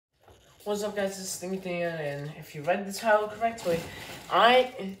What's up, guys? This is Inky, and if you read the title correctly,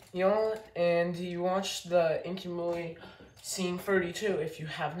 and you watched the Inky movie scene 32. If you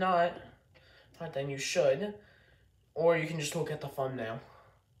have not, then you should, or you can just look at the thumbnail.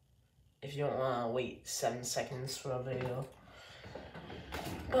 If you don't want to wait 7 seconds for a video.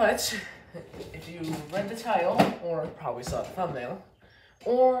 But if you read the title, or probably saw the thumbnail,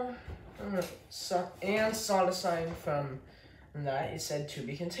 or saw the sign from that, it said to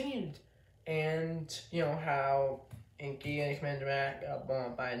be continued. And you know how Inky and Commander Matt got blown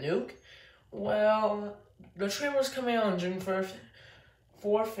up by a nuke? Well, the trailer's coming out on June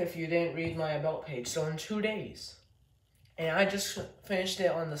 4th if you didn't read my About page, so in 2 days. And I just finished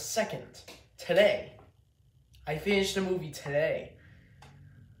it on the 2nd, today. I finished the movie today.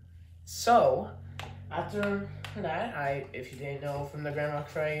 So, after that, if you didn't know from the Grandma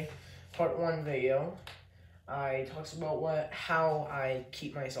Cray Part 1 video, I talked about how I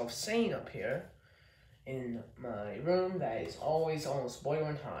keep myself sane up here in my room that is always almost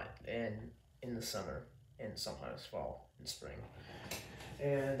boiling hot, and in the summer, and sometimes fall and spring.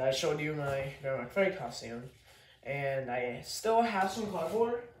 And I showed you my Grandma Cray costume, and I still have some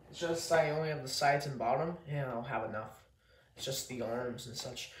cardboard. It's just I only have the sides and bottom, and I'll have enough. It's just the arms and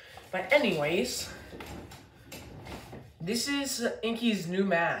such. But anyways, this is Inky's new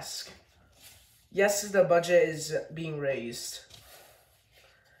mask. Yes, the budget is being raised.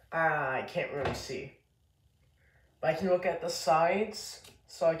 I can't really see. But I can look at the sides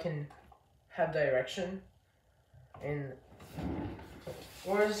so I can have direction. And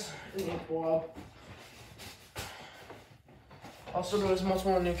where's the ink blob? Also, there's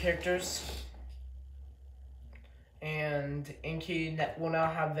multiple new characters. And Inky will now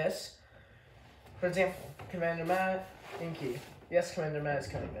have this. For example, Commander Matt, Inky. Yes, Commander Matt is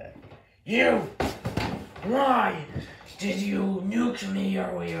coming back. You! Why did you nuke me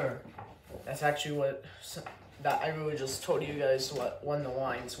earlier? That's actually I really just told you guys what one of the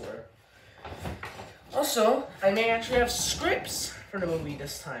lines were. Also, I may actually have scripts for the movie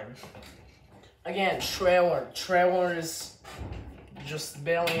this time. Again, trailer. Trailer is just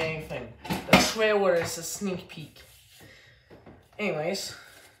barely anything. The trailer is a sneak peek. Anyways,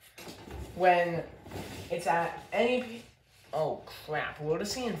 when it's at any... Oh, crap. Will the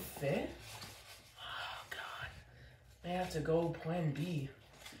scene fit? Oh, God. I have to go plan B.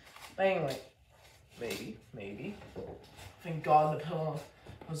 But anyway, maybe. Thank God the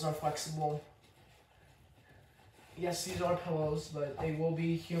pillows are flexible. Yes, these are pillows, but they will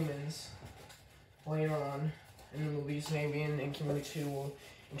be humans later on in the movies. Maybe in Inky Movie 2 we'll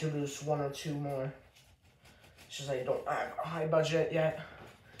introduce 1 or 2 more. It's just I don't have a high budget yet.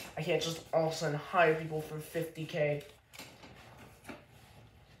 I can't just all of a sudden hire people for $50K.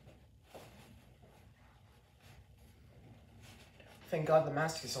 Thank God the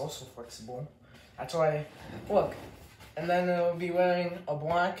mask is also flexible. That's why, look, and then I'll be wearing a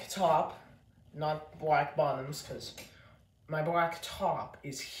black top, not black bottoms, because my black top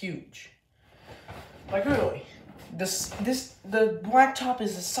is huge. Like really, the black top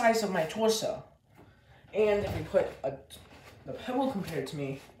is the size of my torso. And if you put the pillow compared to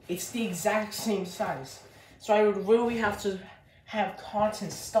me, it's the exact same size. So I would really have to have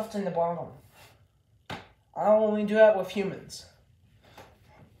cotton stuffed in the bottom. I'll only do that with humans.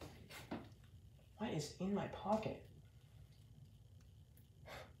 What is in my pocket?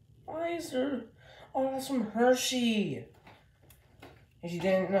 Why is there... Oh, that's from Hershey. If you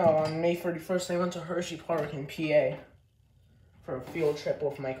didn't know, on May 31st, I went to Hershey Park in PA for a field trip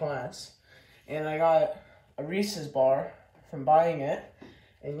with my class. And I got a Reese's bar from buying it.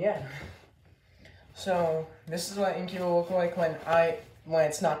 And yeah. So, this is what Inky will look like when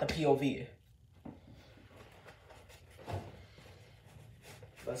it's not the POV.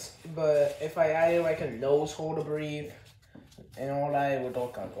 But if I added like a nose hole to breathe and all that, it would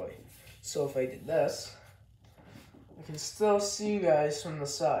look ugly. So if I did this, I can still see you guys from the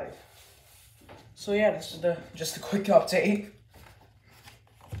side. So yeah, this is just a quick update.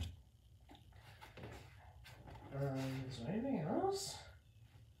 Is there anything else?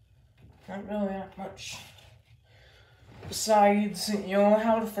 Not really that much. Besides, you know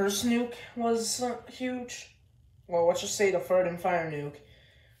how the first nuke was huge? Well, let's just say the third and final nuke.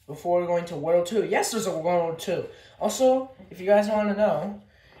 Before going to World 2. Yes, there's a World 2. Also, if you guys want to know,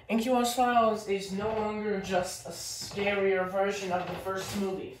 Inky Files is no longer just a scarier version of the first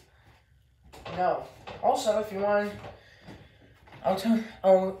movie. No. Also, if you want,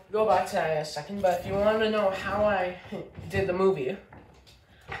 I'll go back to that in a second, but if you want to know how I did the movie,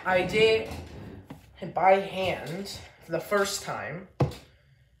 I did it by hand for the first time.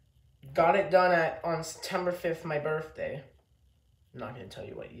 Got it done on September 5th, my birthday. I'm not going to tell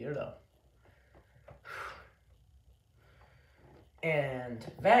you what year, though. And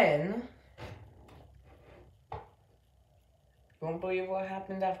then, won't believe what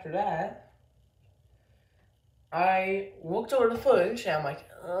happened after that. I looked over the footage and I'm like,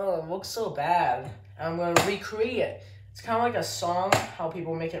 oh, it looks so bad. And I'm going to recreate it. It's kind of like a song, how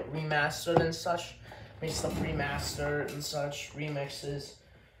people make it remastered and such. Make stuff remastered and such, remixes.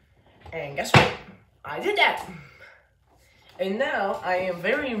 And guess what? I did that. And now I am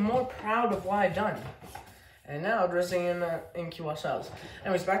very more proud of what I've done. And now dressing in Inky Files.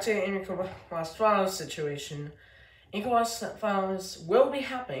 Anyways, back to the Inky Files situation. Inky Files will be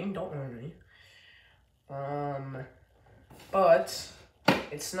happening, don't worry. But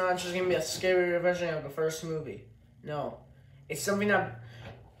it's not just gonna be a scary revision of the first movie. No. It's something that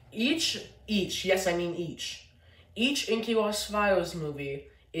each Inky Files movie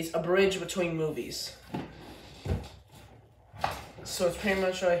is a bridge between movies. So it's pretty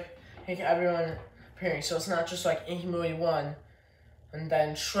much like everyone appearing. So it's not just like Inky Movie 1 and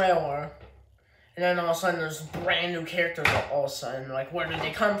then trailer. And then all of a sudden there's brand new characters all of a sudden. Like, where did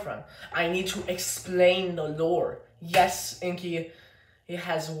they come from? I need to explain the lore. Yes, Inky, he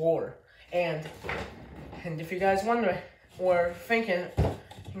has lore. And if you guys wonder or thinking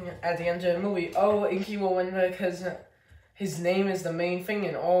at the end of the movie, oh, Inky will win because his name is the main thing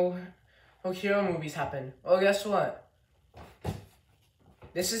in all hero movies happen. Well, guess what?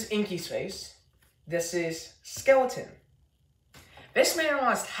 This is Inky's face. This is Skeleton. This man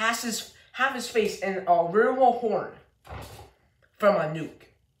wants to have his face in a literal horn from a nuke.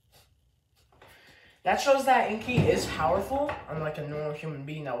 That shows that Inky is powerful, unlike a normal human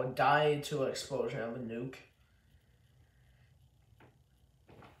being that would die to an explosion of a nuke.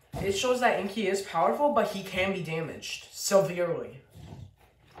 It shows that Inky is powerful, but he can be damaged severely.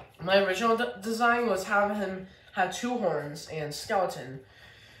 My original design was having him have 2 horns and skeleton,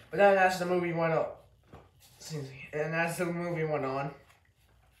 but then as the movie went on,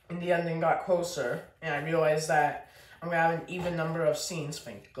 and the ending got closer, and I realized that I'm gonna have an even number of scenes,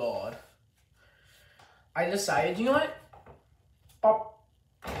 thank God. I decided, you know what? Pop.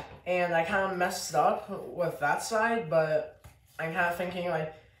 And I kind of messed up with that side, but I'm kind of thinking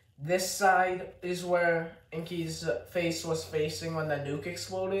like, this side is where Inky's face was facing when the nuke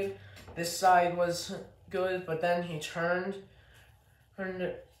exploded. This side was good, but then he turned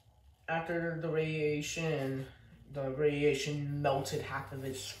after the radiation melted half of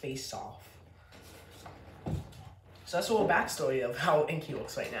his face off. So that's a little backstory of how Inky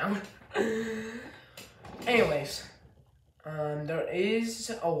looks right now. Anyways, there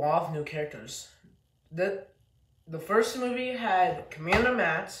is a lot of new characters. The first movie had Commander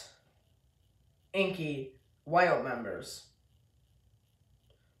Matt, Inky, Wild members.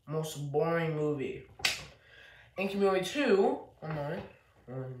 Most boring movie. Inky Movie 2, 1,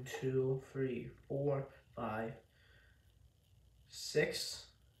 2, 3, 4, 5, 6.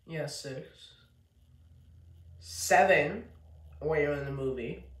 Yeah, 6. 7 later in the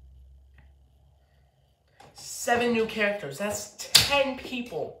movie. 7 new characters. That's 10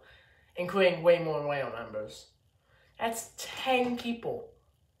 people, including way more whale members. That's 10 people.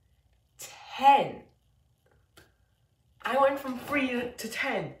 10. I went from 3 to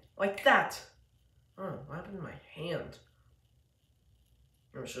 10, like that. Oh, what happened to my hand?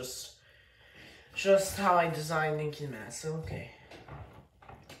 It was just how I designed Inky Mask. Okay.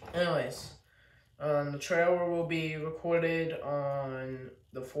 Anyways, the trailer will be recorded on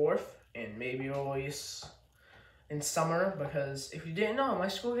the 4th and maybe release in summer, because if you didn't know, my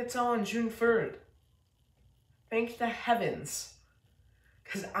school gets out on June 3rd. Thank the heavens.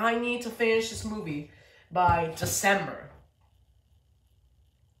 Because I need to finish this movie by December.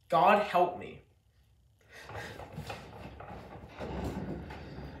 God help me.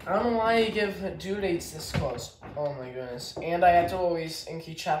 I don't know why you give due dates this close. Oh my goodness. And I have to release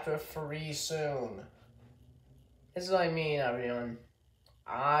Inky Chapter 3 soon. This is what I mean, everyone.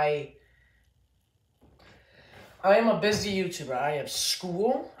 I am a busy YouTuber. I have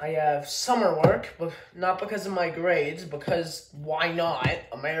school. I have summer work, but not because of my grades, because why not?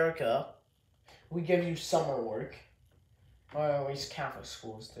 America. We give you summer work. Or at least Catholic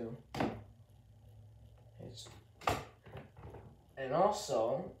schools do. And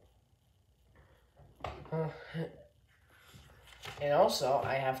also,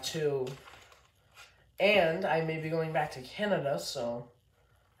 I have to, and I may be going back to Canada, so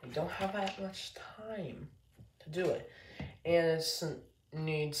I don't have that much time to do it. And it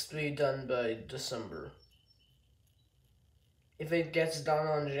needs to be done by December. If it gets done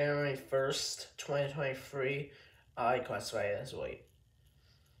on January 1st, 2023, I classify it as late.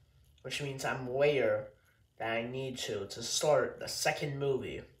 Which means I'm later than I need to start the second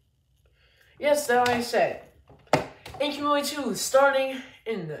movie. Yes, like I said, Inky Movie 2 starting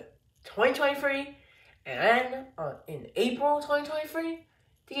in 2023, and then in April 2023,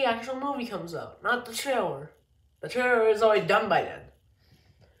 the actual movie comes out, not the trailer. The trailer is already done by then.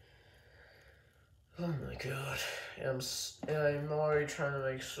 Oh my god. I'm already trying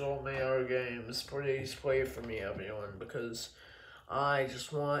to make so many other games. Please play for me, everyone, because I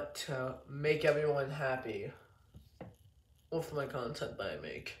just want to make everyone happy with my content that I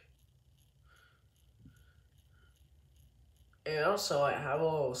make. And also, I have a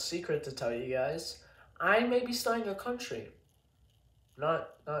little secret to tell you guys. I may be starting a country. Not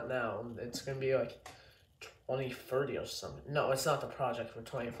now. It's gonna be like 2030 or something. No, it's not the project for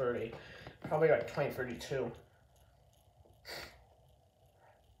 2030. Probably like 2032.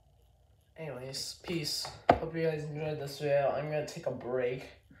 Anyways, peace. Hope you guys enjoyed this video. I'm gonna take a break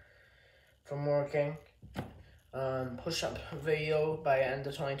from working. Push-up video by end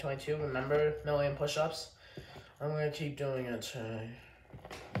of 2022. Remember, 1,000,000 push-ups. I'm gonna keep doing it today.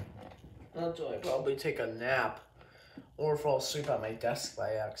 Until I probably take a nap or fall asleep at my desk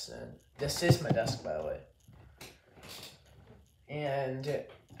by accident. This is my desk, by the way. And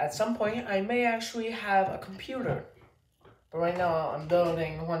at some point, I may actually have a computer. But right now, I'm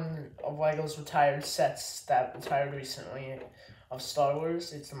building one of LEGO's retired sets that retired recently of Star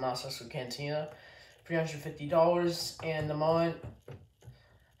Wars. It's the Mos Eisley Cantina, $350. And the moment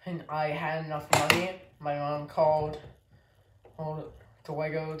I had enough money, my mom called to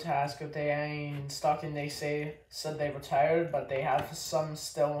LEGO to ask if they had any in stock, and they said they retired, but they have some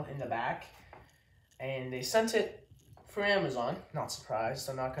still in the back. And they sent it for Amazon. Not surprised.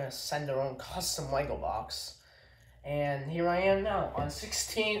 They're not going to send their own custom LEGO box. And here I am now on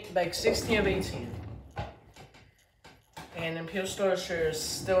 16 of 18. And Imperial Storage is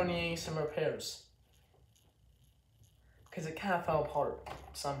still needing some repairs. Because it kind of fell apart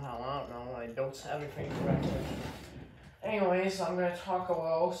somehow. I don't know. I built everything correctly. Anyways, I'm going to talk a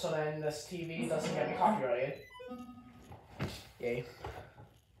little so then this TV doesn't get me copyrighted. Yay.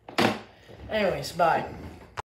 Anyways, bye.